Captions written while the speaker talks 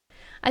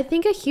I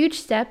think a huge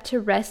step to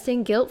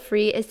resting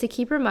guilt-free is to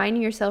keep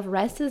reminding yourself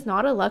rest is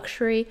not a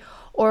luxury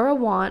or a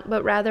want,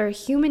 but rather a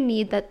human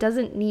need that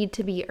doesn't need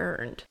to be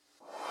earned.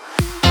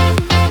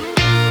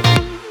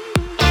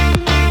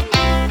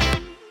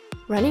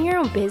 Running your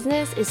own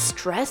business is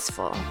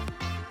stressful.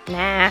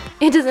 Nah,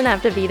 it doesn't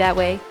have to be that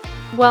way.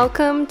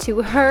 Welcome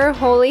to Her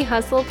Holy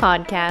Hustle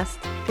podcast,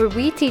 where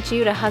we teach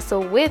you to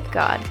hustle with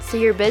God so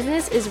your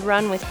business is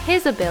run with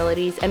His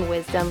abilities and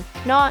wisdom,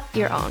 not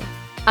your own.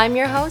 I'm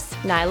your host,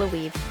 Nyla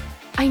Weave.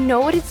 I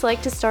know what it's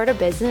like to start a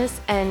business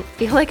and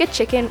feel like a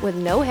chicken with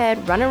no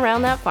head running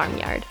around that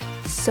farmyard.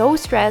 So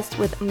stressed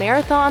with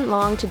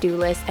marathon-long to-do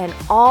lists and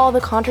all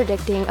the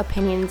contradicting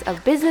opinions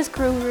of business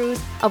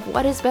gurus of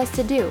what is best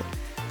to do.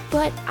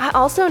 But I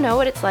also know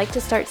what it's like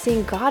to start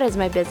seeing God as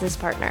my business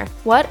partner.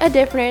 What a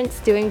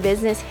difference doing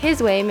business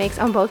His way makes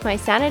on both my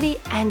sanity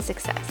and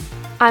success.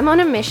 I'm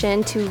on a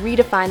mission to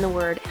redefine the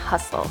word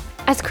hustle.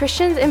 As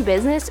Christians in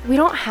business, we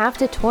don't have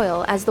to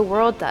toil as the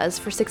world does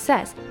for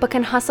success, but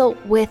can hustle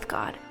with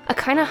God. A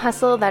kind of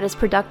hustle that is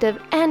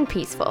productive and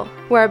peaceful,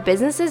 where our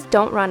businesses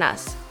don't run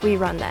us, we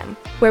run them.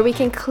 Where we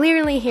can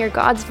clearly hear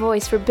God's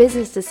voice for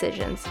business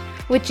decisions.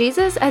 With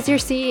Jesus as your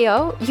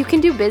CEO, you can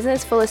do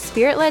business full of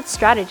spirit-led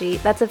strategy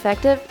that's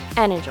effective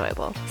and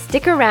enjoyable.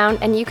 Stick around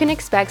and you can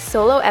expect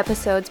solo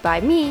episodes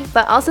by me,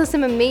 but also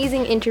some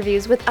amazing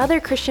interviews with other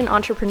Christian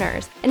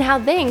entrepreneurs and how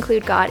they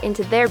include God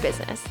into their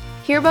business.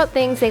 Hear about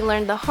things they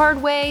learned the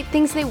hard way,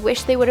 things they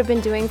wish they would have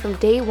been doing from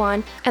day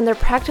one, and their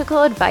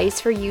practical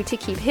advice for you to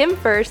keep Him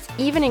first,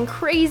 even in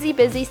crazy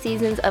busy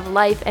seasons of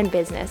life and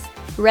business.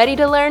 Ready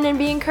to learn and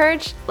be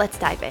encouraged? Let's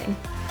dive in.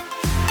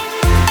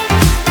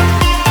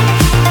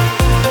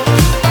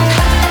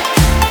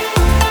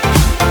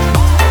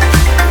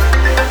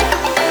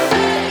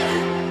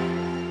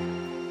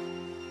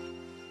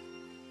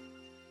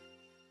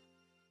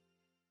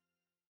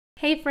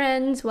 Hey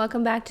friends,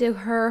 welcome back to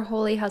Her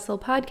Holy Hustle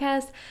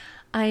podcast.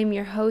 I'm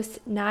your host,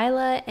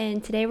 Nyla,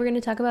 and today we're going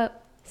to talk about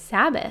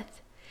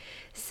Sabbath.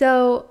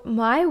 So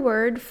my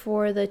word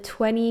for the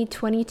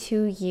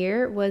 2022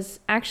 year was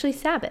actually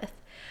Sabbath.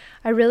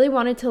 I really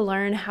wanted to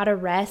learn how to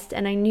rest,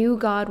 and I knew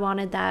God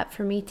wanted that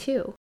for me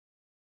too.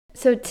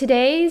 So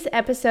today's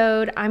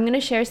episode, I'm going to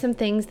share some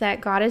things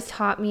that God has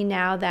taught me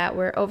now that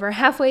we're over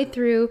halfway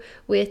through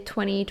with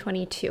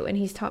 2022, and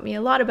He's taught me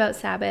a lot about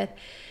Sabbath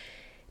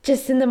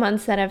just in the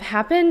months that have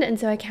happened, and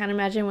so I can't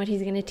imagine what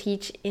He's going to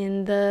teach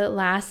in the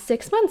last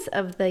 6 months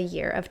of the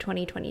year of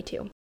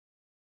 2022.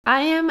 I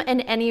am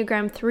an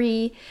Enneagram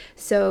 3,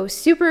 so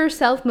super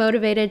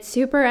self-motivated,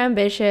 super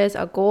ambitious,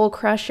 a goal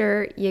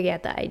crusher, you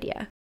get the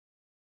idea.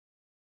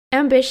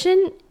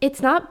 Ambition,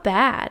 it's not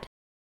bad.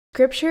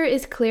 Scripture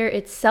is clear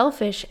it's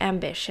selfish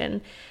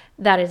ambition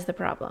that is the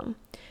problem.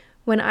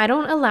 When I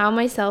don't allow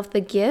myself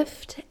the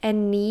gift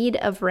and need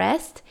of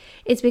rest,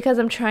 it's because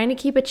I'm trying to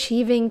keep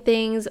achieving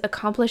things,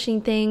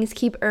 accomplishing things,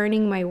 keep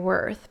earning my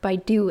worth by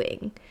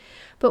doing.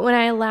 But when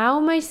I allow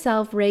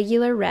myself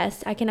regular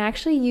rest, I can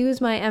actually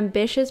use my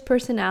ambitious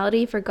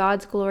personality for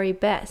God's glory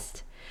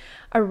best.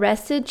 A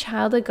rested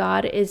child of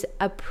God is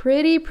a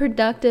pretty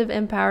productive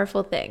and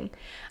powerful thing.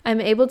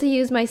 I'm able to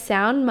use my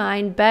sound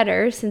mind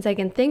better since I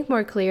can think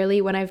more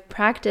clearly when I've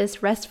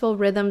practiced restful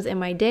rhythms in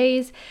my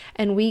days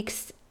and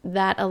weeks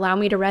that allow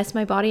me to rest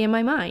my body and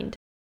my mind.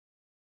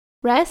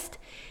 Rest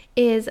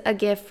is a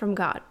gift from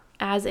God,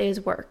 as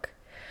is work.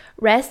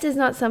 Rest is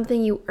not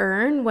something you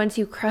earn once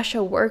you crush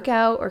a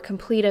workout or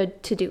complete a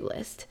to-do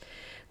list.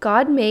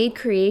 God made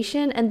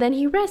creation and then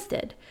He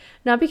rested,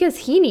 not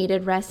because He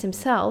needed rest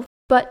Himself,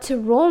 but to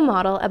role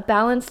model a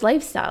balanced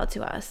lifestyle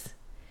to us.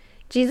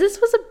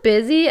 Jesus was a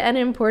busy and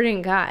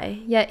important guy,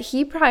 yet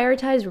He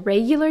prioritized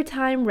regular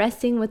time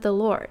resting with the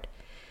Lord.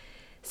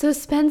 So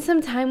spend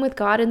some time with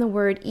God in the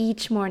Word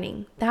each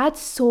morning. That's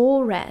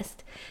soul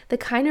rest, the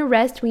kind of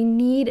rest we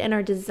need and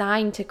are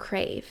designed to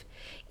crave.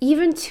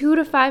 Even 2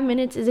 to 5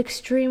 minutes is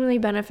extremely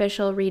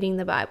beneficial reading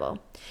the Bible.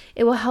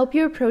 It will help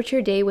you approach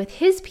your day with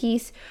His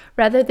peace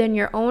rather than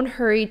your own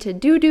hurry to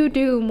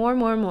do,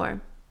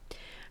 more.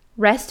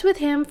 Rest with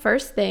Him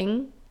first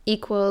thing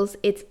equals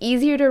it's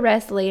easier to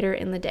rest later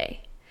in the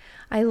day.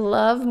 I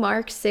love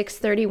Mark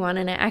 6:31,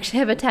 and I actually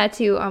have a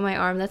tattoo on my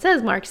arm that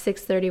says Mark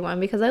 6:31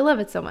 because I love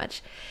it so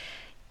much.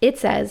 It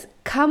says,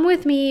 "Come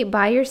with me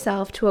by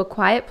yourself to a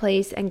quiet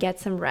place and get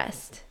some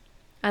rest."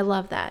 I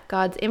love that.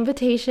 God's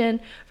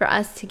invitation for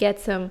us to get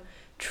some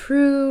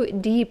true,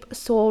 deep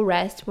soul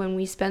rest when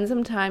we spend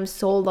some time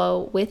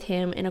solo with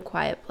Him in a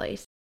quiet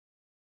place.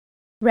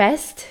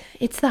 Rest,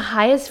 it's the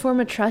highest form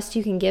of trust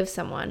you can give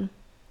someone.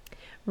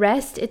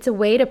 Rest, it's a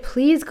way to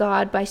please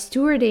God by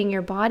stewarding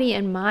your body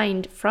and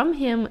mind from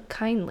Him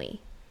kindly.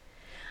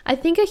 I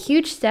think a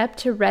huge step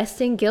to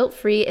resting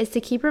guilt-free is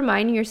to keep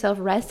reminding yourself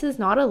rest is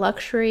not a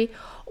luxury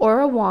or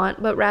a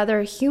want, but rather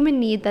a human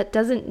need that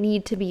doesn't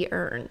need to be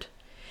earned.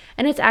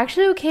 And it's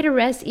actually okay to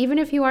rest even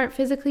if you aren't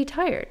physically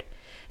tired.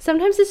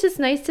 Sometimes it's just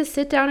nice to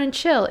sit down and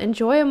chill,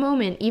 enjoy a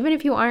moment, even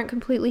if you aren't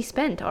completely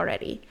spent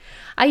already.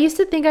 I used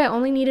to think I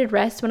only needed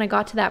rest when I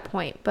got to that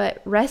point, but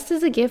rest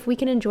is a gift we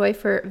can enjoy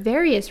for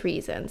various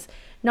reasons,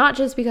 not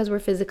just because we're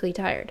physically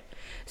tired.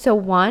 So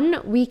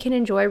 1, we can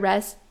enjoy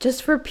rest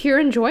just for pure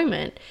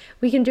enjoyment.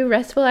 We can do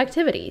restful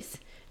activities.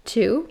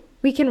 2,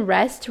 we can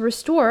rest to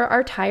restore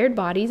our tired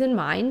bodies and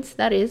minds.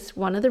 That is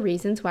one of the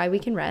reasons why we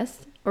can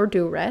rest or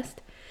do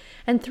rest.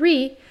 And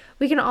 3,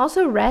 we can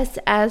also rest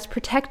as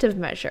protective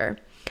measure,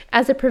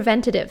 as a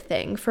preventative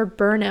thing for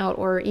burnout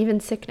or even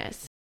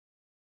sickness.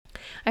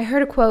 I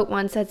heard a quote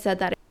once that said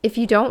that if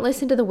you don't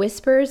listen to the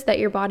whispers that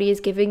your body is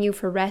giving you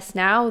for rest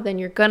now, then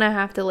you're gonna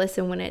have to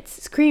listen when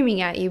it's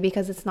screaming at you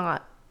because it's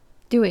not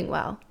doing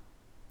well.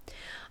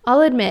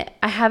 I'll admit,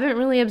 I haven't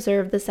really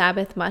observed the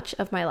Sabbath much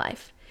of my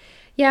life.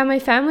 Yeah, my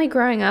family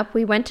growing up,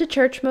 we went to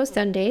church most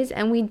Sundays,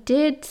 and we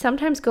did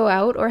sometimes go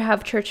out or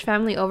have church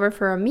family over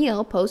for a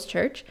meal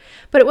post-church,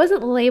 but it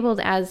wasn't labeled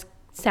as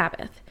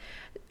Sabbath.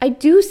 I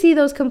do see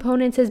those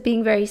components as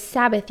being very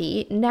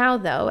Sabbathy now,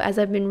 though, as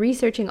I've been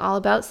researching all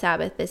about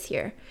Sabbath this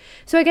year.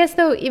 So I guess,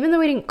 though, even though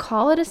we didn't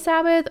call it a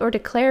Sabbath or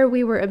declare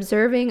we were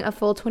observing a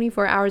full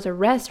 24 hours of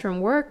rest from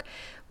work,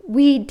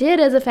 we did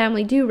as a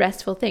family do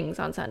restful things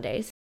on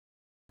Sundays.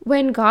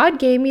 When God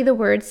gave me the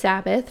word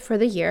Sabbath for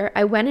the year,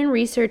 I went and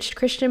researched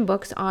Christian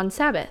books on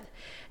Sabbath.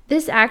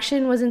 This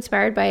action was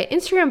inspired by an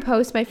Instagram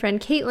post my friend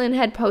Caitlin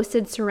had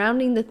posted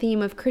surrounding the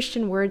theme of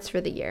Christian words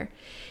for the year.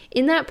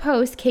 In that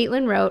post,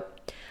 Caitlin wrote,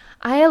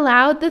 "I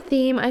allowed the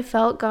theme I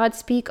felt God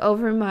speak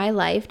over my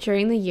life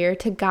during the year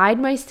to guide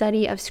my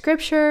study of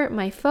scripture,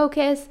 my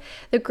focus,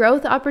 the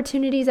growth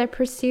opportunities I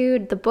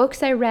pursued, the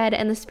books I read,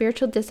 and the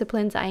spiritual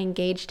disciplines I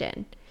engaged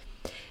in."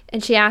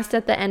 And she asked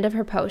at the end of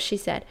her post, she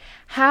said,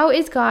 "How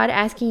is God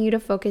asking you to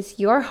focus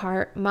your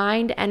heart,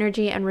 mind,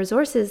 energy, and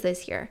resources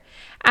this year?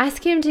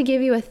 Ask Him to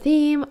give you a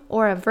theme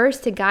or a verse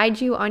to guide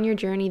you on your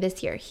journey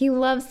this year. He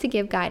loves to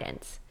give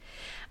guidance."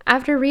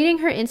 After reading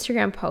her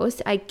Instagram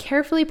post, I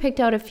carefully picked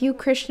out a few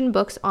Christian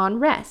books on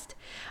rest,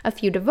 a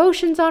few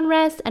devotions on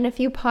rest, and a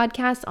few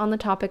podcasts on the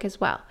topic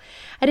as well.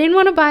 I didn't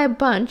want to buy a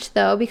bunch,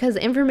 though, because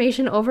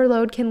information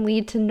overload can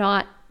lead to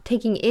not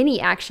taking any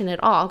action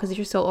at all because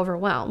you're so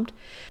overwhelmed.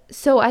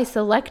 So I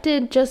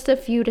selected just a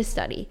few to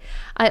study.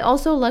 I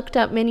also looked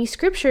up many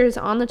scriptures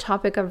on the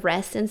topic of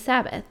rest and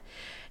Sabbath,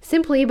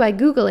 simply by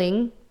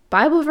Googling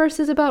Bible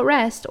verses about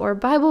rest or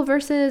Bible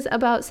verses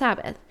about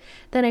Sabbath.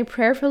 Then I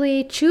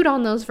prayerfully chewed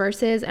on those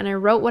verses and I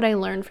wrote what I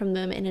learned from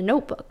them in a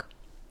notebook.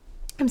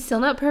 I'm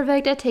still not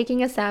perfect at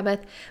taking a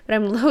Sabbath, but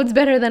I'm loads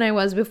better than I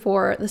was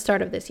before the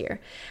start of this year.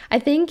 I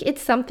think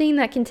it's something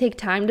that can take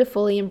time to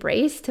fully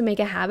embrace, to make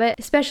a habit,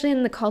 especially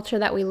in the culture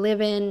that we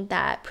live in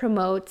that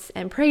promotes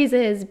and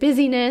praises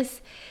busyness.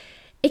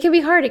 It can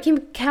be hard. It can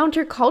be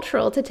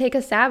countercultural to take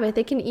a Sabbath.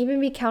 It can even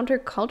be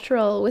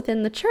countercultural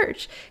within the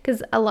church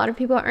because a lot of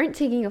people aren't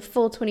taking a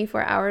full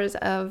 24 hours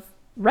of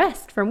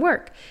rest from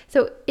work.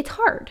 So it's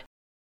hard.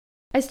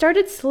 I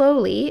started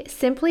slowly,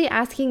 simply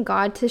asking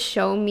God to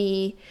show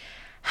me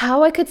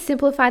how I could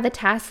simplify the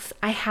tasks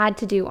I had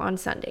to do on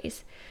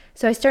Sundays.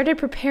 So I started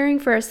preparing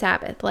for a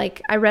Sabbath, like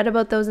I read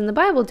about those in the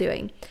Bible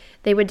doing.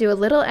 They would do a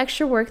little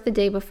extra work the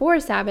day before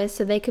Sabbath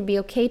so they could be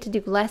okay to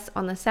do less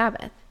on the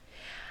Sabbath.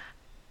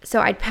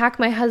 So I'd pack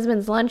my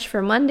husband's lunch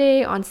for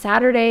Monday on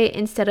Saturday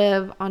instead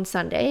of on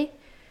Sunday.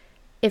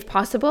 If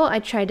possible, I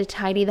tried to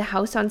tidy the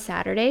house on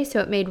Saturday so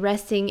it made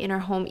resting in our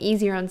home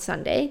easier on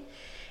Sunday.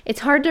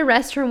 It's hard to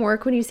rest from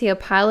work when you see a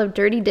pile of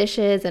dirty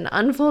dishes and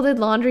unfolded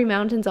laundry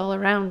mountains all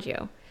around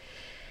you.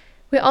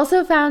 We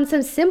also found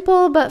some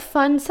simple but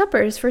fun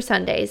suppers for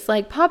Sundays,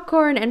 like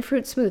popcorn and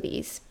fruit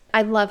smoothies.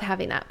 I love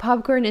having that.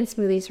 Popcorn and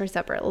smoothies for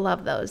supper.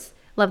 Love those.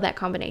 Love that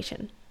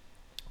combination.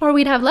 Or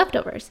we'd have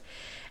leftovers.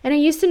 And I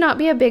used to not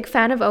be a big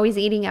fan of always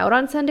eating out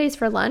on Sundays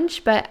for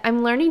lunch, but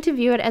I'm learning to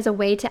view it as a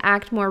way to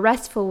act more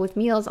restful with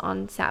meals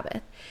on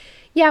Sabbath.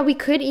 Yeah, we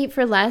could eat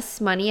for less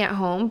money at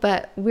home,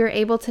 but we're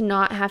able to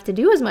not have to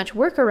do as much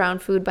work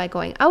around food by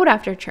going out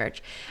after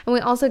church. And we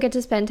also get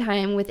to spend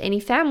time with any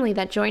family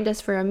that joined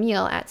us for a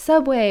meal at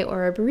Subway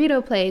or a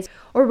burrito place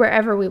or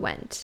wherever we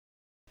went.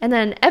 And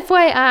then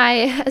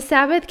FYI, a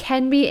Sabbath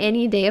can be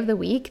any day of the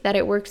week that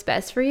it works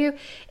best for you.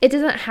 It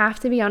doesn't have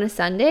to be on a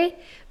Sunday.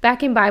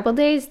 Back in Bible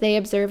days, they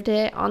observed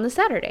it on the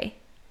Saturday.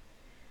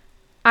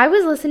 I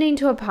was listening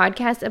to a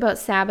podcast about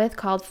Sabbath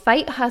called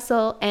Fight,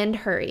 Hustle, and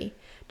Hurry.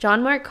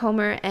 John Mark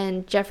Comer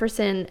and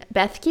Jefferson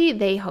Bethke,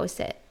 they host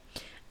it.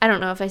 I don't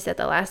know if I said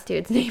the last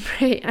dude's name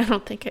right. I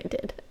don't think I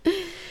did.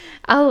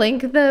 I'll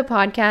link the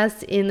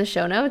podcast in the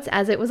show notes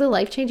as it was a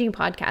life-changing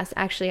podcast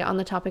actually on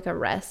the topic of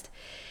rest.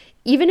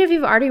 Even if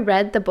you've already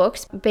read the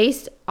books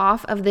based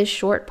off of this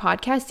short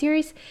podcast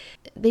series,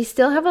 they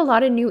still have a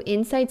lot of new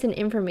insights and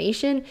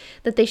information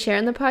that they share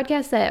in the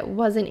podcast that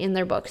wasn't in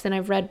their books. And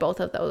I've read both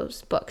of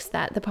those books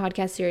that the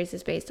podcast series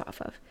is based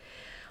off of.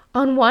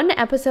 On one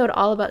episode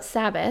all about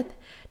Sabbath,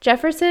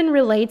 Jefferson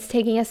relates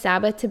taking a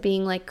Sabbath to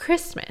being like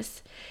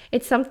Christmas.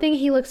 It's something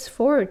he looks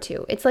forward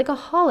to. It's like a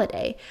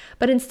holiday,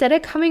 but instead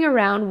of coming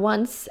around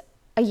once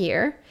a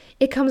year,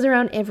 it comes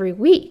around every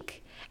week.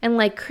 And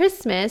like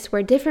Christmas,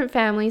 where different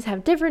families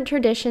have different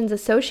traditions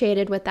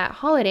associated with that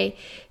holiday,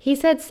 he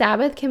said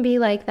Sabbath can be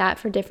like that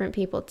for different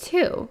people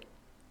too.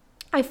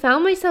 I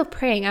found myself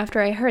praying after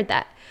I heard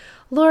that.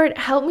 Lord,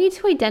 help me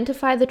to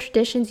identify the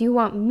traditions you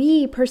want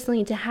me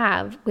personally to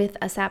have with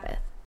a Sabbath.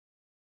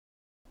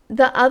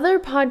 The other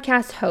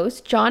podcast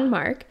host, John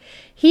Mark,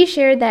 he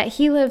shared that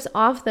he lives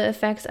off the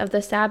effects of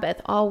the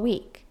Sabbath all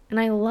week. And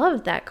I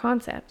loved that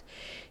concept.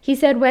 He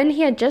said when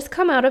he had just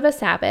come out of a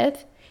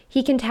Sabbath,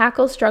 he can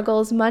tackle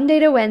struggles Monday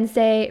to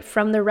Wednesday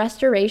from the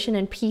restoration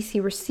and peace he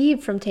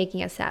received from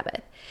taking a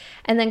Sabbath.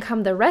 And then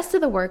come the rest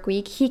of the work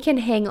week, he can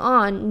hang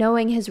on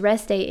knowing his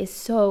rest day is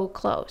so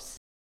close.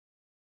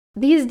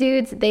 These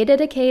dudes, they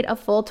dedicate a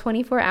full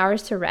 24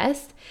 hours to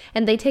rest,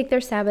 and they take their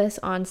Sabbaths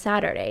on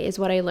Saturday, is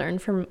what I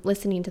learned from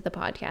listening to the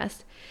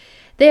podcast.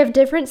 They have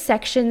different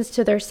sections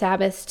to their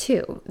Sabbaths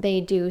too.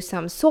 They do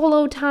some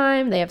solo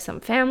time, they have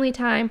some family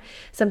time,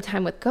 some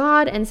time with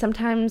God, and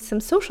sometimes some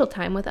social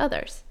time with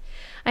others.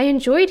 I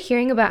enjoyed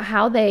hearing about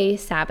how they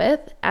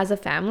Sabbath as a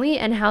family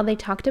and how they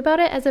talked about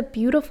it as a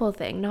beautiful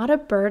thing, not a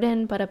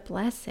burden, but a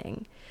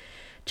blessing.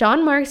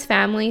 John Mark's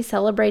family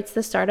celebrates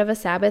the start of a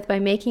Sabbath by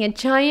making a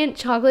giant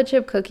chocolate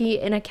chip cookie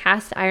in a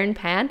cast iron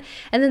pan,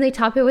 and then they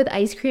top it with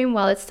ice cream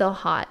while it's still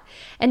hot.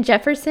 And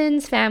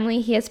Jefferson's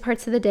family, he has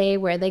parts of the day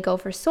where they go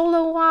for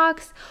solo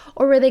walks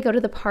or where they go to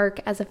the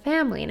park as a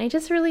family. And I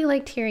just really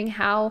liked hearing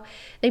how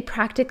they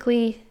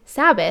practically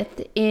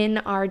Sabbath in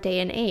our day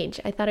and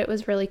age. I thought it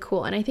was really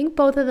cool. And I think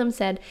both of them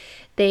said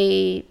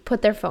they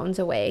put their phones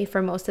away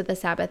for most of the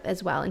Sabbath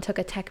as well and took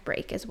a tech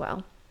break as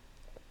well.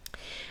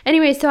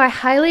 Anyway, so I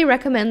highly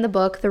recommend the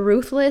book, The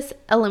Ruthless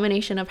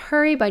Elimination of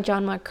Hurry by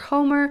John Mark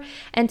Comer,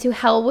 and To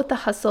Hell with the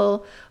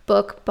Hustle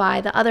book by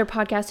the other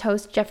podcast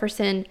host,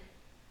 Jefferson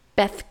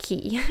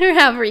Bethke, or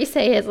however you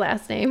say his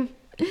last name.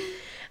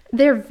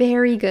 They're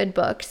very good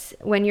books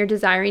when you're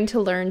desiring to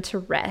learn to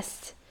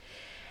rest.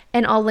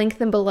 And I'll link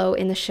them below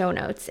in the show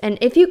notes. And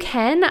if you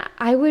can,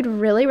 I would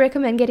really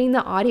recommend getting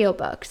the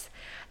audiobooks.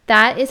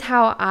 That is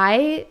how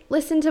I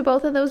listened to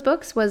both of those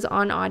books, was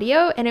on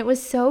audio, and it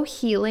was so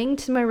healing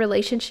to my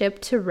relationship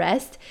to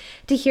rest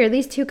to hear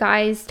these two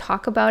guys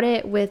talk about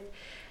it with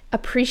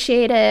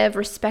appreciative,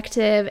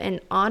 respective, and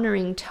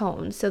honoring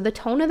tone. So the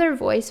tone of their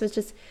voice was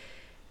just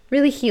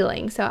really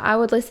healing. So I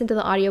would listen to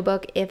the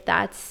audiobook if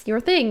that's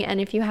your thing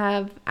and if you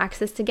have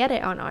access to get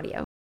it on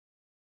audio.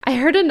 I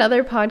heard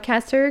another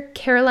podcaster,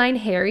 Caroline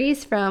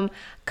Harris from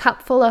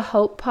Cupful of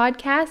Hope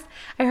podcast.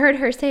 I heard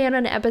her say on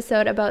an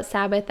episode about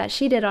Sabbath that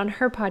she did on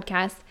her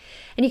podcast.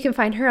 And you can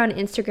find her on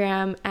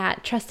Instagram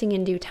at Trusting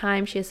in Due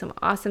Time. She has some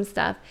awesome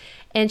stuff.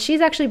 And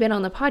she's actually been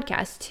on the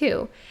podcast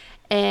too.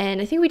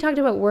 And I think we talked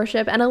about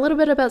worship and a little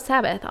bit about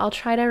Sabbath. I'll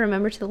try to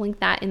remember to link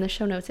that in the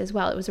show notes as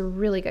well. It was a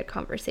really good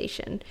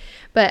conversation.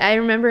 But I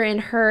remember in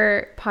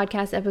her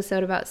podcast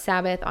episode about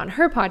Sabbath on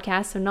her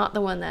podcast, so not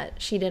the one that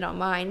she did on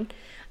mine,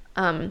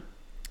 I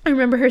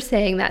remember her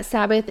saying that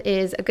Sabbath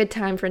is a good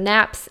time for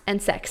naps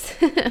and sex.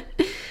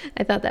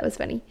 I thought that was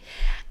funny.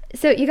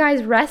 So you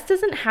guys, rest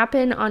doesn't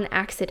happen on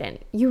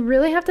accident. You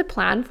really have to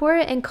plan for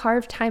it and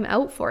carve time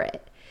out for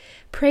it.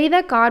 Pray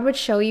that God would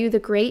show you the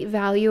great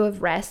value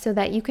of rest so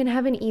that you can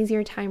have an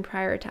easier time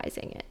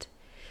prioritizing it.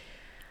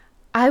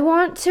 I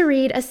want to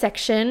read a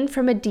section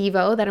from a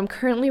Devo that I'm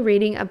currently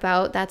reading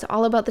about that's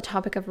all about the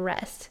topic of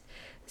rest.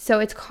 So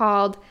it's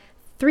called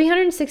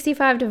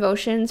 365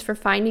 Devotions for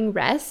Finding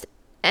Rest,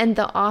 and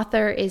the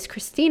author is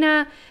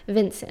Christina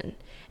Vinson,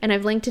 and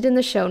I've linked it in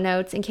the show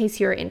notes in case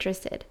you're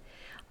interested.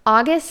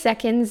 August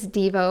 2nd's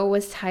Devo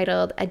was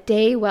titled A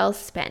Day Well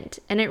Spent,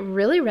 and it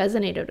really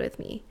resonated with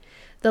me.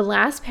 The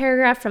last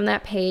paragraph from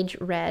that page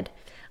read,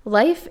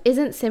 "Life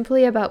isn't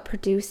simply about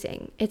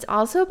producing, it's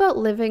also about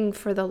living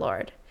for the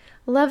Lord,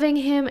 loving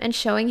Him and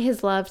showing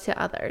His love to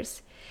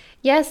others.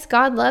 Yes,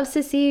 God loves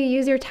to see you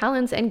use your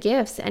talents and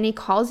gifts, and He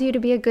calls you to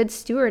be a good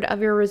steward of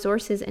your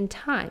resources and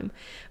time.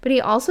 But He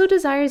also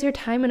desires your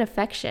time and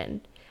affection."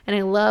 And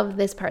I love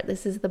this part.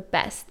 This is the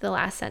best, the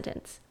last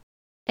sentence.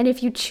 "And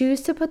if you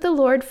choose to put the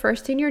Lord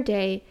first in your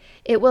day,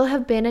 it will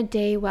have been a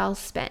day well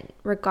spent,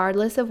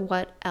 regardless of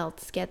what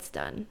else gets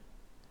done."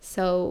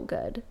 So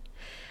good.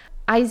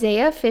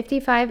 Isaiah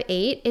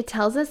 55:8, it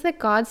tells us that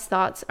God's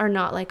thoughts are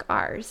not like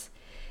ours.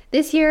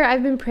 This year,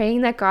 I've been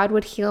praying that God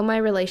would heal my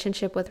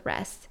relationship with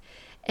rest.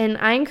 And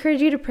I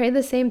encourage you to pray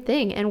the same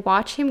thing and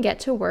watch Him get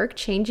to work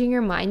changing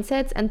your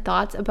mindsets and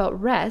thoughts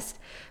about rest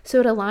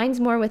so it aligns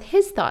more with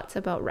His thoughts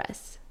about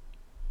rest.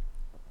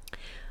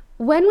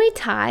 When we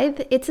tithe,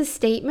 it's a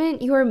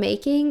statement you are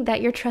making that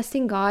you're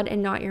trusting God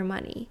and not your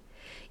money.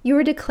 You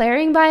are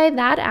declaring by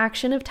that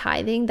action of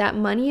tithing that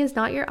money is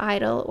not your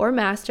idol or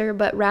master,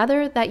 but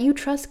rather that you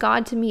trust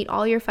God to meet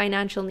all your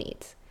financial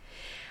needs.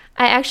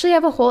 I actually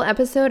have a whole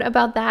episode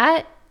about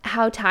that,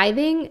 how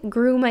tithing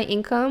grew my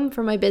income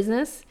for my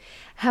business,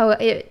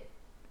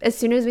 as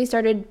soon as we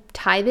started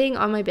tithing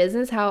on my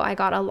business, how I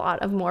got a lot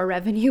of more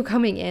revenue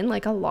coming in,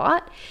 like a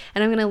lot.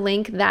 And I'm going to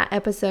link that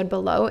episode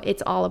below.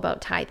 It's all about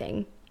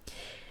tithing.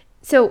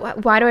 So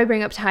why do I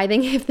bring up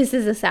tithing if this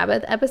is a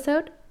Sabbath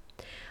episode?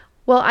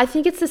 Well, I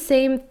think it's the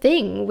same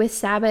thing with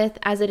Sabbath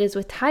as it is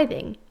with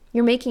tithing.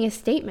 You're making a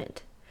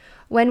statement.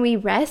 When we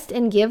rest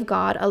and give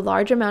God a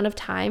large amount of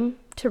time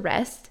to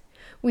rest,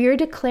 We are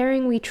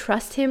declaring we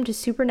trust Him to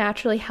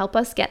supernaturally help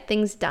us get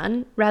things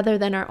done rather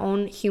than our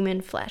own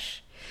human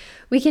flesh.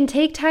 We can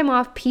take time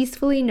off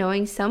peacefully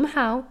knowing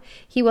somehow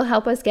He will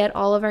help us get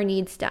all of our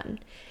needs done.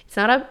 It's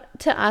not up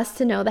to us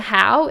to know the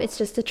how, it's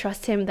just to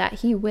trust Him that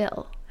He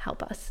will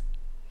help us.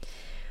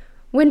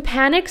 When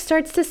panic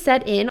starts to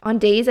set in on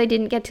days I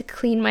didn't get to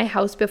clean my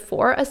house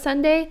before a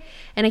Sunday,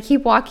 and I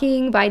keep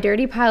walking by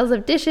dirty piles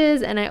of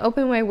dishes, and I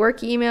open my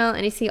work email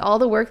and I see all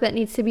the work that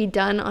needs to be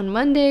done on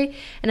Monday,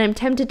 and I'm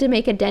tempted to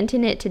make a dent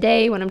in it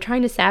today when I'm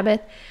trying to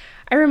Sabbath,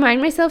 I remind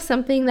myself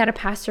something that a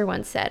pastor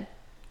once said.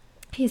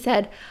 He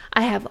said,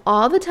 I have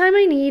all the time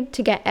I need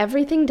to get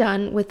everything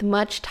done with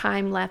much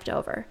time left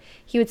over.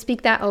 He would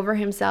speak that over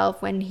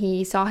himself when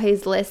he saw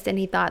his list and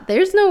he thought,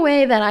 there's no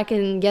way that I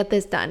can get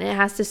this done. It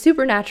has to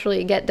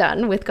supernaturally get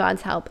done with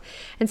God's help.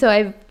 And so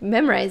I've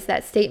memorized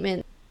that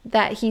statement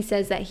that he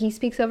says that he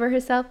speaks over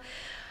himself.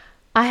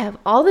 I have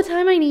all the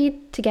time I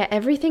need to get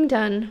everything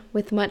done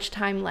with much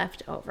time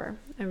left over.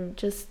 I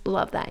just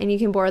love that. And you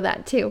can borrow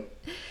that too.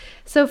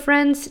 So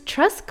friends,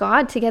 trust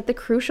God to get the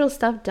crucial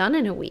stuff done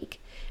in a week.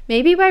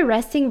 Maybe by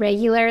resting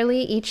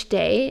regularly each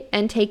day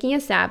and taking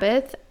a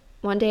Sabbath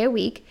 1 day a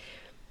week,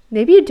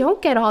 maybe you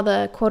don't get all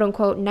the quote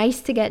unquote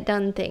nice to get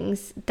done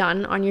things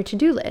done on your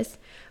to-do list,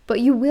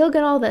 but you will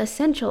get all the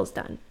essentials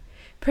done.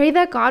 Pray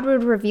that God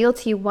would reveal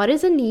to you what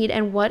is a need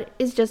and what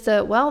is just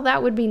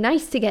that would be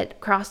nice to get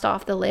crossed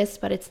off the list,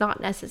 but it's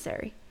not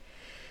necessary.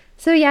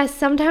 So yes,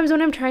 sometimes when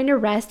I'm trying to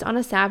rest on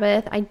a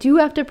Sabbath, I do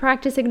have to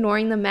practice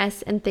ignoring the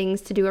mess and things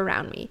to do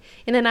around me.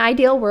 In an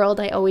ideal world,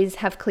 I always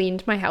have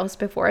cleaned my house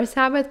before a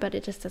Sabbath, but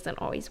it just doesn't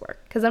always work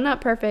because I'm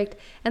not perfect,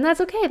 and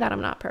that's okay that I'm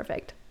not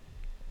perfect.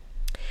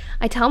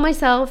 I tell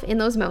myself in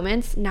those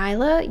moments,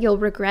 Nyla, you'll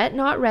regret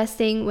not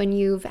resting when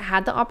you've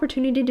had the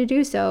opportunity to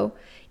do so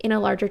in a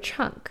larger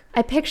chunk.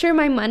 I picture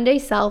my Monday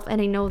self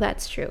and I know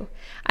that's true.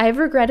 I've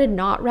regretted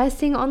not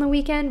resting on the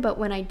weekend, but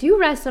when I do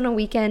rest on a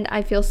weekend,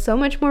 I feel so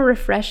much more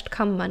refreshed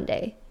come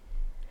Monday.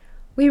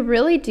 We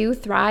really do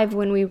thrive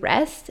when we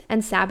rest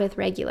and Sabbath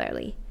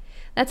regularly.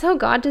 That's how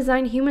God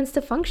designed humans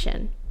to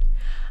function.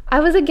 I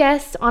was a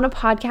guest on a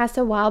podcast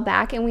a while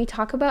back and we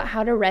talk about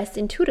how to rest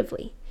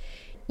intuitively.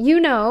 You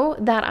know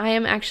that I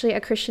am actually a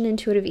Christian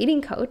intuitive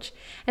eating coach,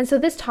 and so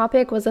this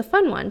topic was a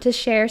fun one to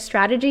share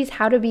strategies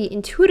how to be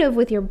intuitive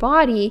with your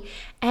body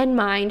and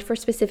mind for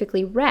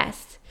specifically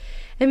rest.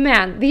 And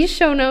man, these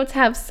show notes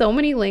have so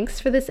many links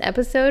for this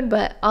episode,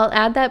 but I'll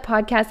add that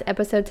podcast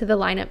episode to the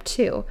lineup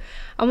too.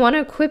 I want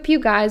to equip you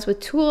guys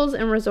with tools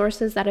and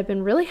resources that have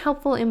been really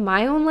helpful in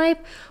my own life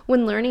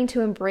when learning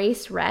to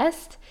embrace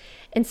rest.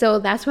 And so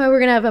that's why we're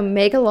going to have a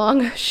mega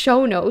long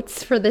show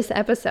notes for this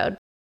episode.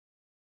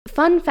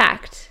 Fun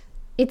fact,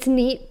 it's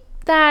neat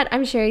that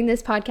I'm sharing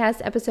this podcast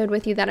episode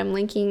with you that I'm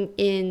linking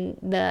in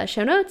the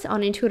show notes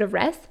on intuitive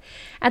rest.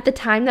 At the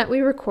time that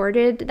we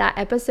recorded that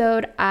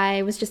episode,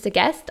 I was just a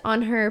guest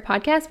on her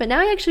podcast, but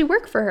now I actually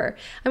work for her.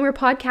 I'm her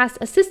podcast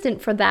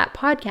assistant for that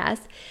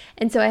podcast.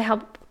 And so I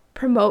help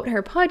promote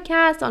her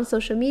podcast on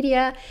social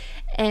media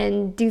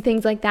and do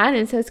things like that.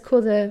 And so it's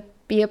cool to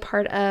be a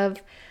part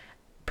of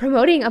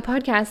promoting a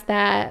podcast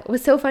that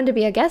was so fun to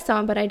be a guest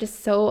on, but I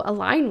just so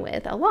align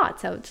with a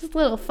lot. So just a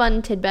little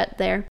fun tidbit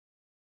there.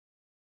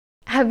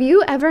 Have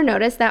you ever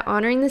noticed that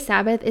honoring the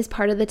Sabbath is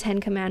part of the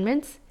 10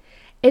 Commandments?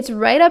 It's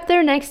right up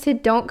there next to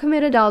don't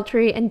commit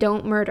adultery and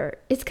don't murder.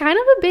 It's kind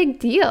of a big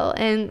deal,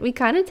 and we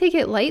kind of take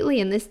it lightly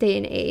in this day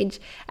and age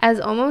as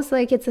almost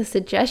like it's a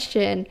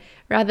suggestion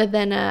rather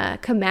than a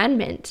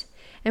commandment.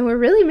 And we're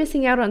really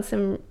missing out on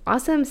some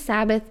awesome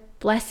Sabbath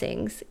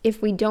blessings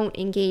if we don't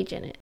engage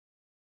in it.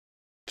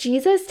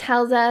 Jesus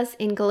tells us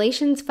in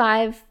Galatians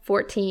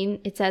 5:14,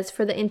 it says,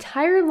 "For the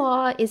entire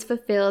law is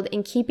fulfilled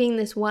in keeping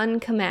this one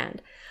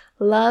command,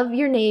 love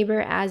your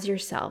neighbor as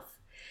yourself."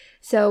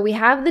 So we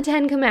have the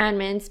 10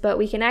 commandments, but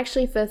we can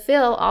actually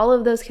fulfill all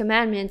of those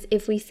commandments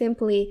if we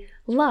simply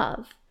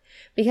love.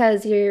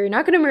 Because you're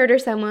not going to murder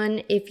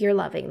someone if you're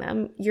loving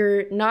them.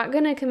 You're not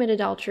going to commit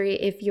adultery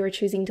if you're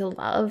choosing to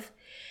love.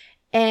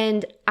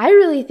 And I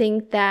really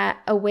think that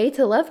a way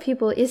to love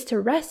people is to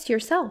rest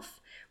yourself.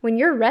 When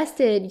you're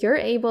rested, you're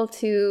able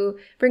to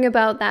bring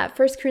about that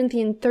 1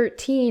 Corinthians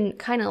 13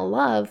 kind of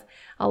love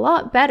a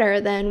lot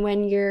better than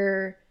when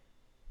you're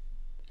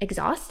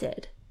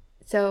exhausted.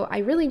 So I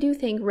really do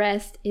think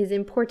rest is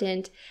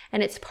important,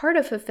 and it's part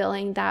of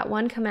fulfilling that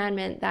one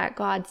commandment that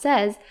God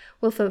says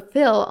will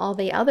fulfill all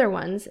the other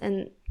ones.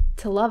 And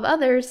to love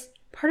others,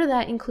 part of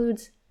that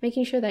includes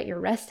making sure that you're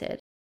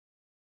rested.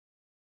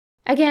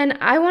 Again,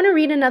 I want to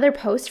read another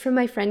post from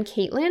my friend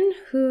Caitlin,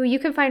 who you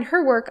can find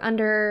her work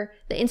under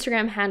the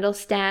Instagram handle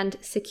Stand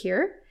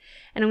Secure,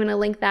 and I'm going to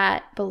link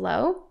that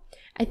below.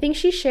 I think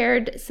she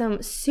shared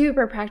some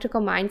super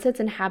practical mindsets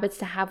and habits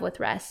to have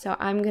with rest, so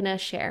I'm going to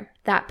share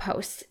that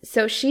post.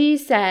 So she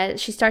said,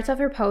 she starts off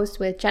her post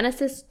with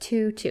Genesis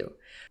 2:2.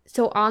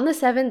 "So on the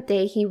seventh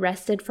day he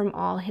rested from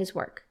all his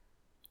work."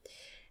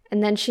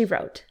 And then she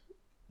wrote,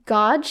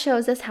 "God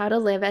shows us how to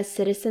live as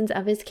citizens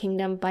of his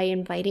kingdom by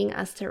inviting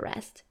us to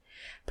rest.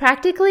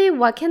 Practically,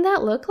 what can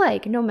that look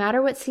like no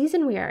matter what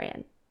season we are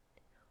in?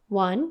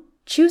 1.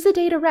 Choose a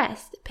day to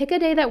rest. Pick a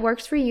day that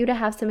works for you to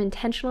have some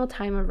intentional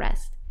time of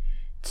rest.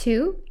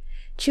 2.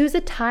 Choose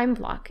a time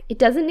block. It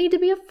doesn't need to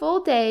be a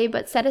full day,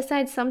 but set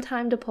aside some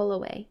time to pull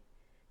away.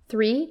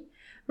 3.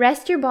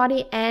 Rest your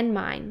body and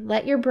mind.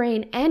 Let your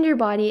brain and your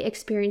body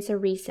experience a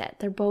reset.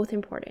 They're both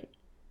important.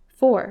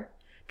 4.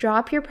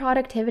 Drop your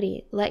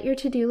productivity. Let your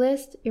to-do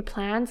list, your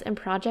plans, and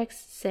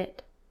projects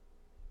sit.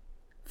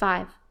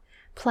 5.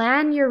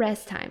 Plan your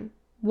rest time.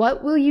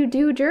 What will you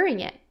do during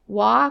it?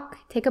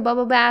 Walk, take a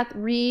bubble bath,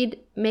 read,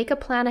 make a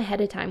plan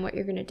ahead of time what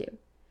you're going to do.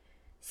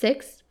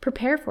 6.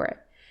 Prepare for it.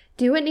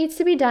 Do what needs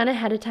to be done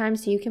ahead of time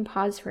so you can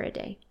pause for a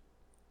day.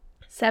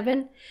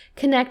 7.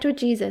 Connect with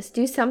Jesus.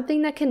 Do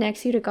something that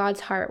connects you to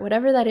God's heart,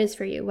 whatever that is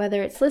for you,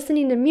 whether it's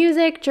listening to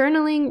music,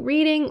 journaling,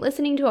 reading,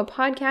 listening to a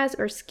podcast,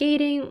 or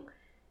skating.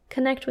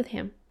 Connect with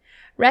Him.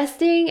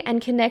 Resting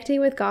and connecting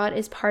with God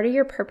is part of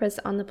your purpose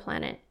on the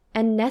planet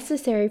and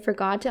necessary for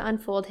God to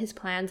unfold His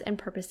plans and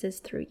purposes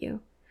through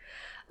you.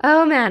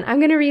 Oh man, I'm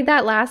going to read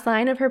that last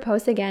line of her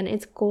post again.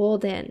 It's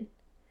golden.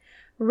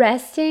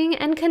 Resting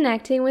and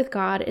connecting with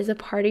God is a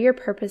part of your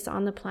purpose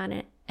on the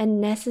planet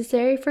and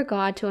necessary for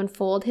God to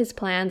unfold His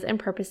plans and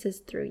purposes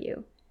through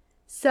you.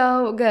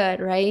 So good,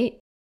 right?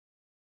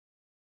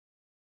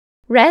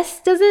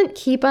 Rest doesn't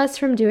keep us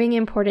from doing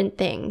important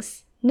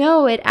things.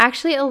 No, it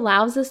actually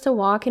allows us to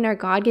walk in our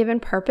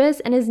God-given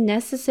purpose and is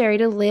necessary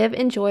to live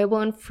enjoyable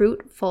and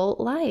fruitful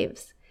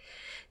lives.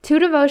 2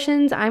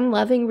 devotions I'm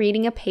loving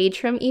reading a page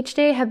from each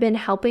day have been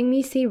helping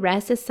me see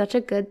rest as such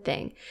a good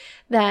thing,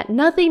 that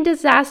nothing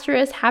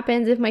disastrous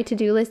happens if my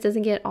to-do list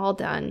doesn't get all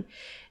done.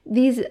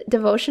 These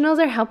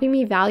devotionals are helping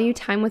me value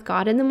time with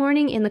God in the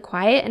morning in the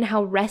quiet and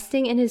how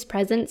resting in His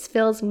presence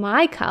fills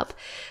my cup.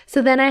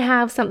 So then I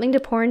have something to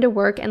pour into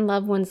work and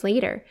loved ones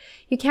later.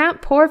 You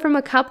can't pour from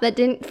a cup that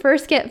didn't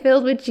first get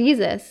filled with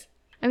Jesus.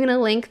 I'm going to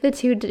link the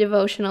 2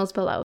 devotionals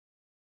below.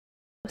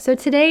 So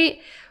today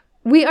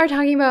we are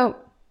talking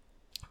about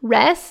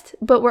rest,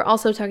 but we're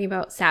also talking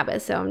about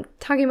Sabbath. So I'm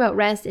talking about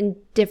rest in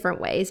different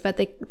ways, but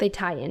they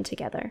tie in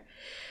together.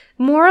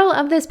 Moral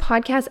of this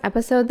podcast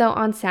episode, though,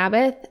 on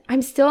Sabbath,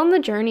 I'm still on the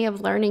journey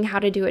of learning how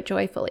to do it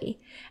joyfully.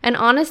 And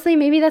honestly,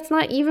 maybe that's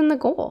not even the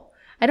goal.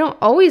 I don't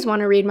always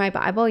want to read my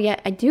Bible,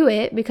 yet I do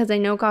it because I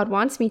know God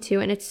wants me to,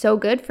 and it's so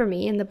good for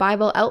me, and the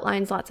Bible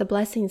outlines lots of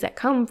blessings that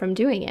come from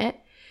doing it.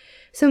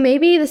 So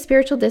maybe the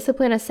spiritual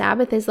discipline of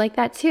Sabbath is like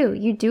that too.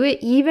 You do it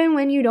even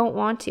when you don't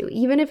want to,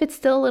 even if it's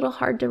still a little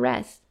hard to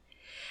rest.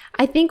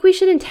 I think we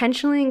should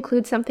intentionally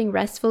include something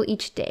restful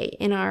each day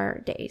in our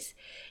days.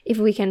 If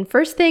we can,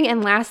 first thing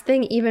and last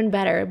thing, even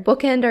better,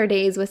 bookend our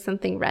days with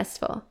something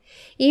restful.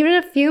 Even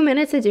a few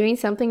minutes of doing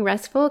something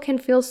restful can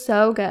feel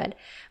so good.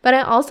 But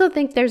I also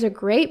think there's a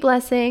great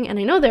blessing, and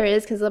I know there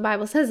is because the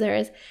Bible says there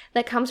is,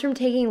 that comes from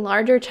taking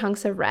larger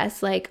chunks of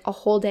rest, like a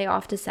whole day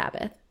off to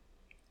Sabbath.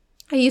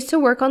 I used to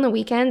work on the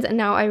weekends, and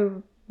now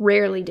I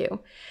rarely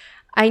do.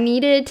 I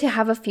needed to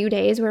have a few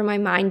days where my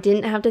mind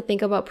didn't have to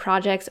think about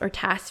projects or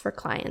tasks for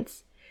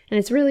clients. And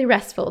it's really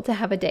restful to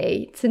have a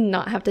day to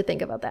not have to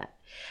think about that.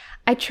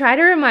 I try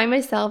to remind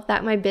myself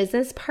that my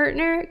business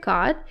partner,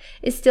 God,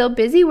 is still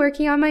busy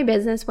working on my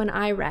business when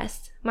I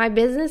rest. My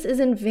business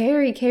is in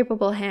very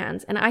capable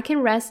hands, and I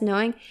can rest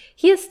knowing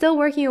He is still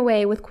working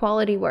away with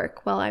quality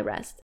work while I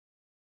rest.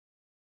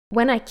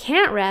 When I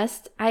can't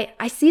rest,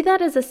 I see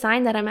that as a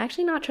sign that I'm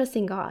actually not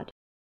trusting God.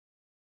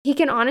 He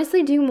can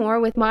honestly do more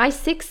with my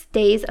 6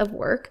 days of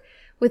work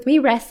with me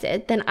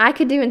rested than I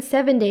could do in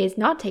 7 days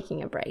not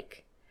taking a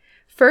break.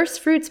 First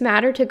fruits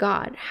matter to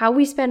God. How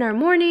we spend our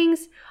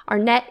mornings, our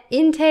net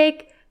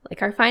intake,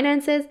 like our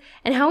finances,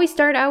 and how we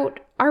start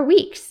out our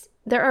weeks.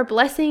 There are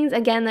blessings,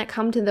 again, that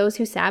come to those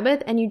who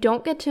Sabbath, and you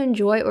don't get to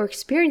enjoy or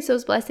experience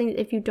those blessings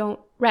if you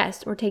don't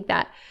rest or take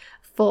that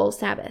full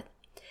Sabbath.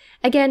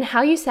 Again,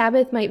 how you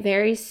Sabbath might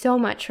vary so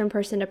much from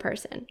person to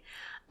person.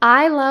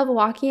 I love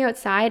walking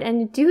outside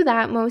and do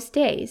that most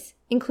days,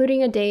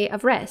 including a day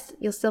of rest.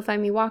 You'll still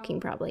find me walking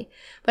probably.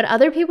 But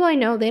other people I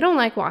know, they don't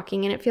like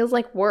walking and it feels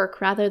like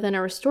work rather than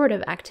a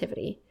restorative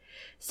activity.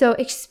 So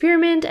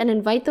experiment and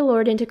invite the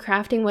Lord into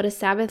crafting what a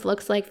Sabbath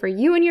looks like for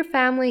you and your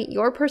family,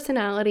 your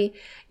personality,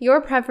 your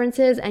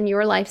preferences, and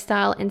your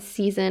lifestyle and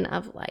season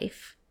of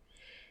life.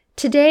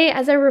 Today,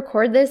 as I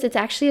record this, it's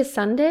actually a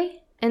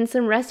Sunday, and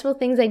some restful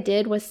things I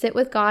did was sit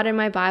with God in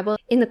my Bible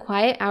in the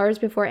quiet hours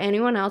before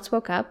anyone else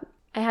woke up.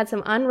 I had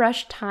some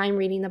unrushed time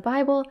reading the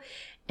Bible,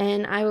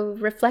 and I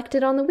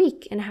reflected on the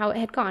week and how it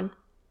had gone.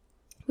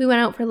 We went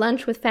out for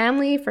lunch with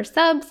family for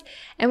subs,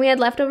 and we had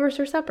leftovers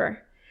for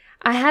supper.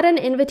 I had an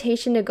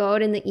invitation to go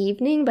out in the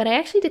evening, but I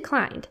actually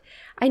declined.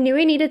 I knew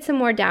I needed some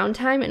more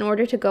downtime in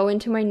order to go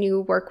into my new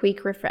work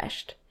week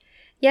refreshed.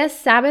 Yes,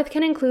 Sabbath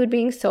can include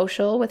being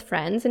social with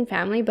friends and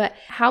family, but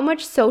how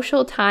much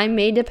social time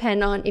may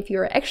depend on if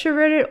you're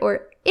extroverted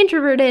or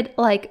introverted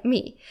like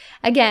me.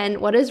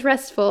 Again, what is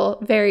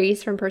restful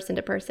varies from person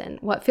to person.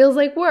 What feels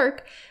like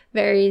work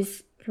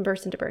varies from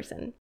person to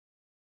person.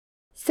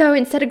 So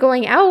instead of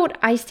going out,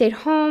 I stayed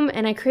home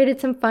and I created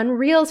some fun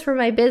reels for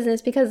my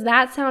business because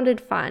that sounded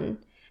fun.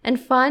 And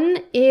fun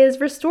is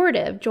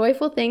restorative.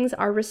 Joyful things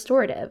are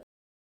restorative.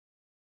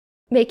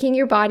 Making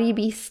your body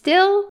be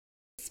still,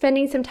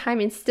 spending some time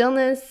in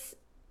stillness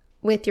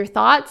with your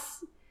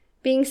thoughts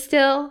being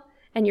still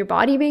and your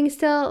body being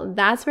still,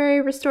 that's very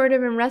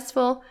restorative and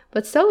restful.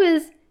 But so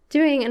is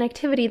doing an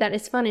activity that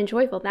is fun and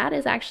joyful. That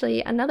is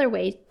actually another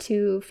way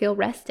to feel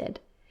rested.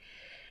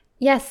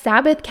 Yes,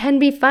 Sabbath can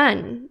be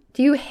fun.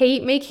 Do you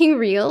hate making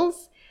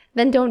reels?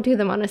 Then don't do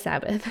them on a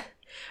Sabbath.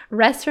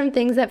 Rest from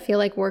things that feel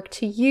like work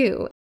to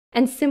you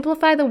and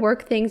simplify the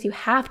work things you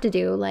have to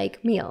do,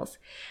 like meals.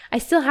 I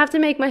still have to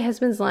make my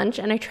husband's lunch,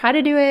 and I try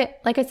to do it,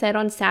 like I said,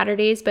 on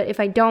Saturdays, but if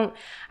I don't,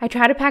 I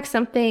try to pack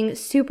something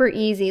super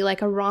easy,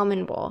 like a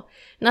ramen bowl.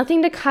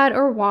 Nothing to cut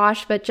or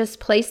wash, but just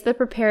place the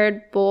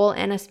prepared bowl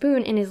and a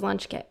spoon in his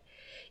lunch kit.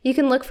 You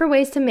can look for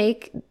ways to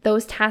make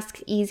those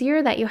tasks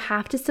easier that you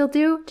have to still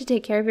do to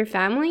take care of your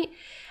family,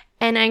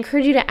 and I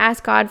encourage you to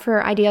ask God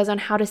for ideas on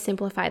how to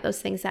simplify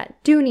those things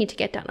that do need to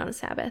get done on a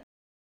Sabbath.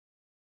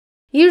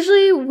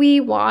 Usually we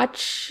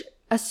watch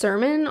a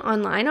sermon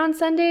online on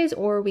Sundays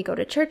or we go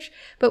to church,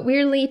 but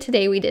weirdly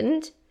today we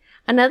didn't.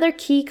 Another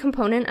key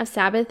component of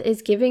Sabbath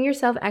is giving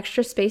yourself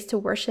extra space to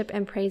worship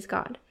and praise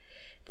God.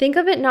 Think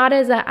of it not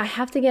as I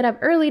have to get up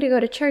early to go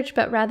to church,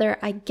 but rather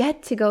I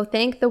get to go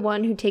thank the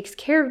one who takes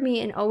care of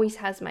me and always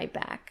has my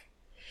back.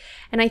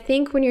 And I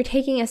think when you're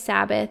taking a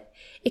Sabbath,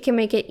 it can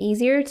make it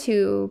easier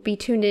to be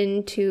tuned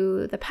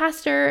into the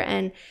pastor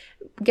and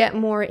get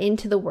more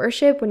into the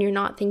worship when you're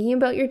not thinking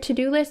about your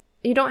to-do list.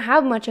 You don't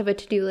have much of a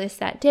to-do list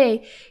that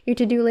day. Your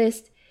to-do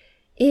list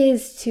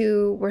is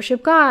to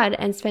worship God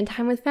and spend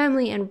time with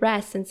family and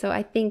rest. And so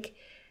I think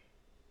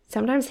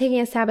sometimes taking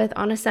a Sabbath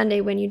on a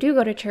Sunday when you do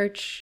go to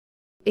church,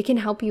 it can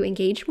help you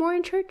engage more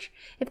in church,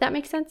 if that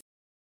makes sense.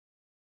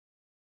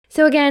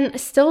 So again,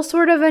 still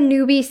sort of a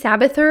newbie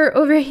Sabbather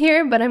over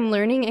here, but I'm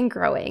learning and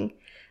growing.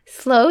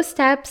 Slow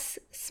steps,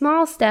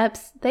 small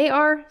steps, they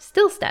are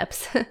still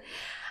steps.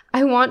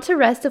 I want to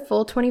rest a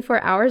full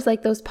 24 hours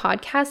like those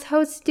podcast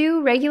hosts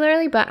do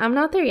regularly, but I'm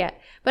not there yet.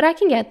 But I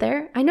can get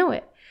there. I know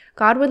it.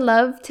 God would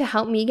love to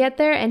help me get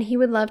there, and He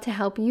would love to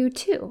help you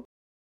too.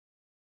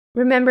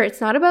 Remember, it's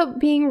not about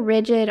being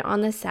rigid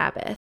on the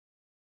Sabbath.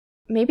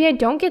 Maybe I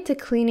don't get to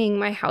cleaning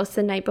my house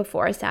the night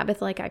before a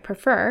Sabbath like I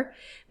prefer.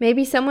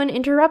 Maybe someone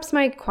interrupts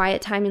my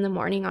quiet time in the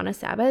morning on a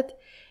Sabbath.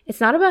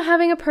 It's not about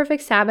having a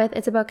perfect Sabbath.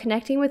 It's about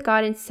connecting with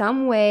God in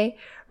some way,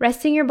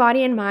 resting your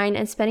body and mind,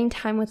 and spending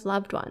time with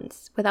loved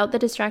ones without the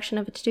distraction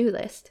of a to-do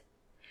list.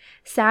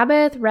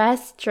 Sabbath,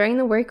 rest during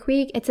the work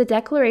week, it's a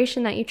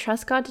declaration that you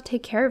trust God to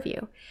take care of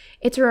you.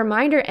 It's a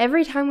reminder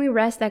every time we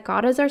rest that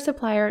God is our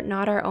supplier,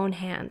 not our own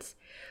hands.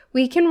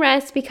 We can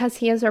rest because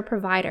He is our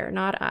provider,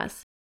 not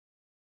us.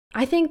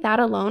 I think that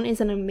alone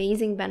is an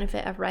amazing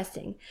benefit of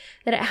resting,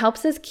 that it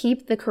helps us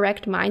keep the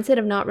correct mindset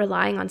of not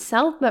relying on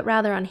self, but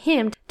rather on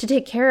Him to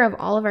take care of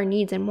all of our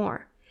needs and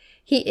more.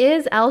 He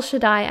is El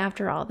Shaddai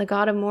after all, the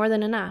God of more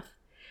than enough,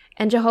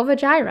 and Jehovah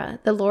Jireh,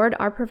 the Lord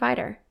our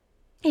provider.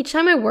 Each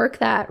time I work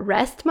that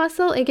rest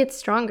muscle, it gets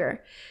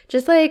stronger.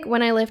 Just like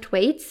when I lift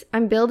weights,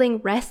 I'm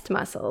building rest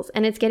muscles,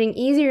 and it's getting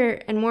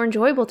easier and more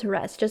enjoyable to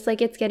rest, just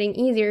like it's getting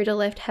easier to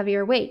lift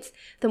heavier weights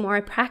the more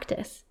I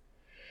practice.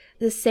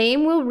 The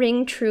same will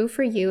ring true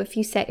for you if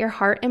you set your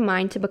heart and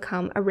mind to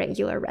become a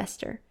regular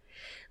rester.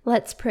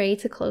 Let's pray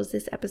to close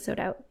this episode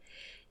out.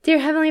 Dear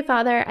Heavenly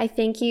Father, I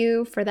thank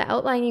you for the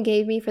outline you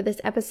gave me for this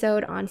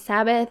episode on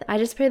Sabbath. I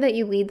just pray that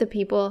you lead the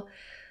people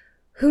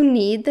who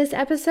need this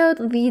episode,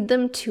 lead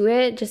them to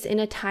it just in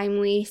a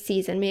timely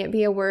season. May it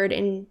be a word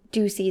in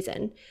due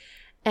season.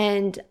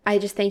 And I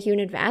just thank you in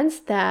advance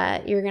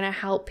that you're going to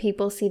help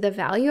people see the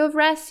value of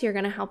rest. You're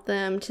going to help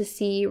them to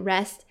see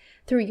rest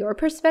through your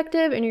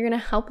perspective, and you're going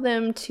to help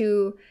them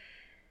to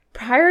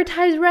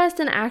prioritize rest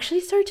and actually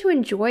start to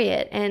enjoy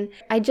it. And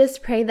I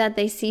just pray that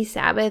they see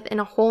Sabbath in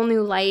a whole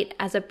new light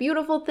as a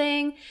beautiful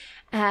thing,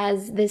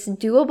 as this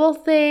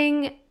doable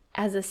thing,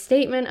 as a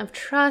statement of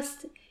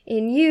trust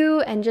in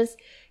you, and just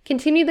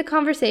continue the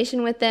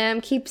conversation with them,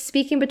 keep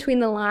speaking between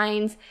the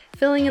lines,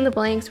 filling in the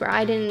blanks where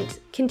I didn't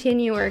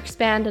continue or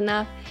expand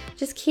enough.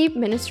 Just keep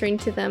ministering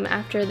to them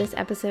after this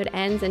episode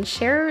ends, and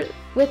share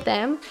with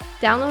them,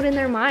 download in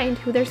their mind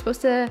who they're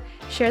supposed to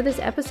share this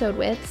episode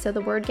with, so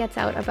the word gets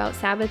out about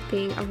Sabbath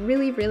being a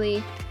really,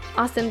 really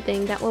awesome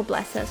thing that will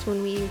bless us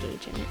when we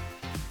engage in it.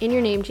 In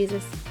your name,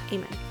 Jesus,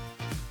 amen.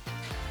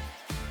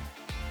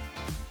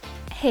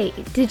 Hey,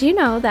 did you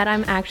know that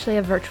I'm actually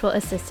a virtual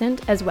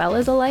assistant as well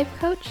as a life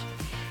coach?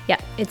 Yeah,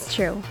 it's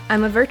true.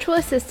 I'm a virtual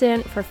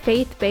assistant for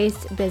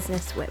faith-based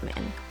business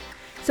women.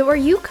 So are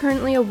you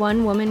currently a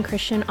one-woman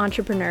Christian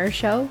entrepreneur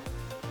show?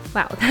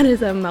 Wow, that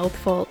is a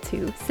mouthful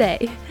to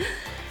say.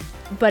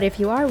 But if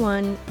you are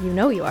one, you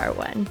know you are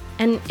one.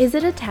 And is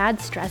it a tad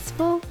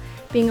stressful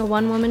being a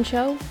one-woman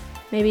show?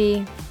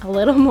 Maybe a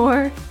little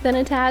more than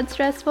a tad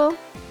stressful?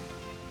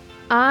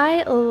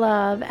 I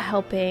love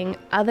helping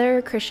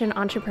other Christian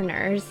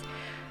entrepreneurs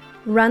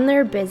run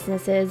their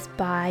businesses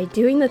by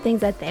doing the things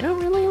that they don't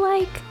really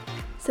like,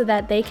 so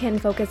that they can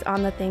focus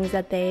on the things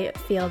that they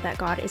feel that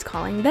God is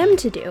calling them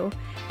to do.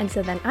 And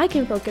so then I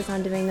can focus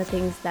on doing the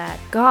things that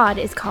God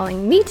is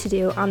calling me to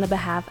do on the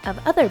behalf of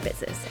other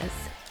businesses.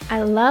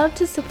 I love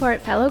to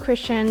support fellow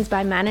Christians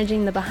by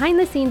managing the behind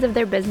the scenes of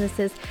their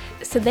businesses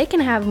so they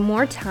can have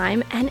more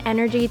time and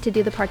energy to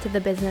do the parts of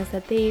the business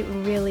that they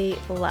really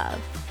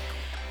love.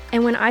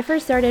 And when I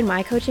first started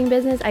my coaching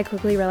business, I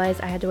quickly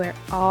realized I had to wear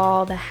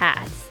all the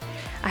hats.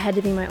 I had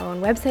to be my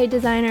own website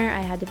designer,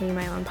 I had to be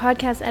my own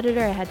podcast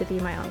editor, I had to be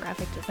my own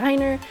graphic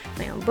designer,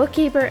 my own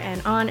bookkeeper,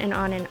 and on and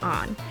on and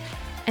on.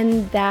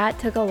 And that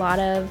took a lot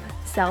of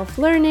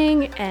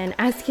self-learning and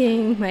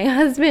asking my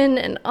husband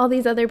and all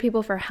these other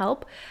people for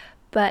help.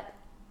 But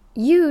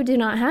you do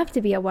not have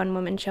to be a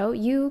one-woman show.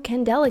 You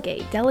can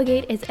delegate.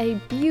 Delegate is a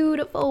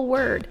beautiful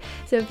word.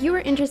 So if you are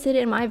interested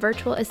in my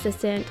virtual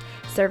assistant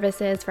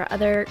services for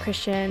other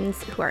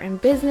Christians who are in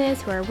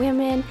business, who are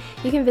women,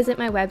 you can visit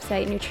my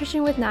website,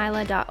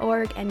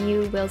 nutritionwithnyla.org, and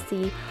you will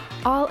see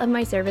all of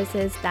my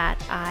services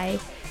that I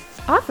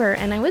offer.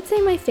 And I would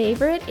say my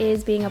favorite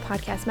is being a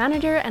podcast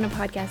manager and a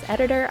podcast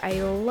editor.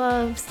 I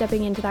love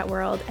stepping into that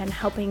world and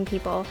helping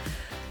people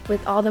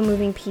with all the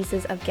moving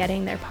pieces of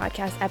getting their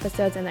podcast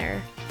episodes and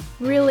their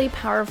really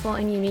powerful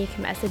and unique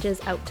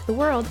messages out to the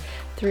world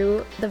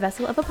through the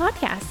vessel of a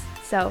podcast.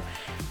 So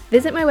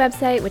visit my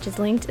website, which is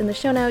linked in the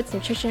show notes,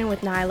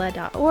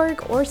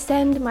 nutritionwithnyla.org, or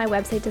send my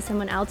website to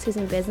someone else who's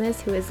in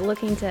business who is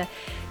looking to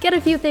get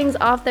a few things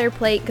off their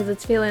plate because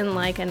it's feeling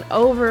like an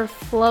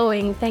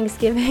overflowing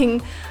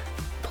Thanksgiving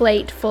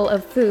plate full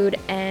of food,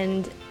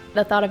 and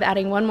the thought of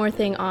adding one more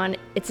thing on,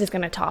 it's just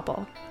going to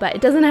topple. But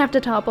it doesn't have to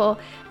topple.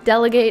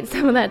 Delegate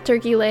some of that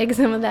turkey leg,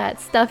 some of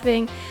that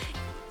stuffing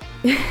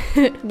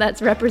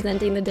that's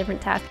representing the different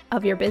tasks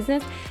of your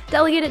business.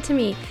 Delegate it to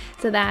me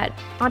so that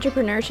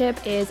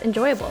entrepreneurship is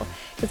enjoyable.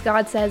 Because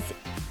God says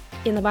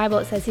in the Bible,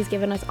 it says He's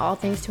given us all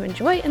things to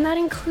enjoy, and that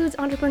includes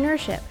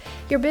entrepreneurship.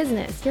 Your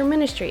business, your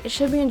ministry, it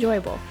should be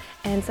enjoyable.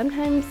 And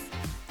sometimes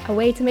a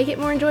way to make it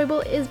more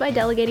enjoyable is by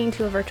delegating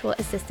to a virtual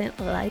assistant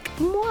like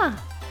moi.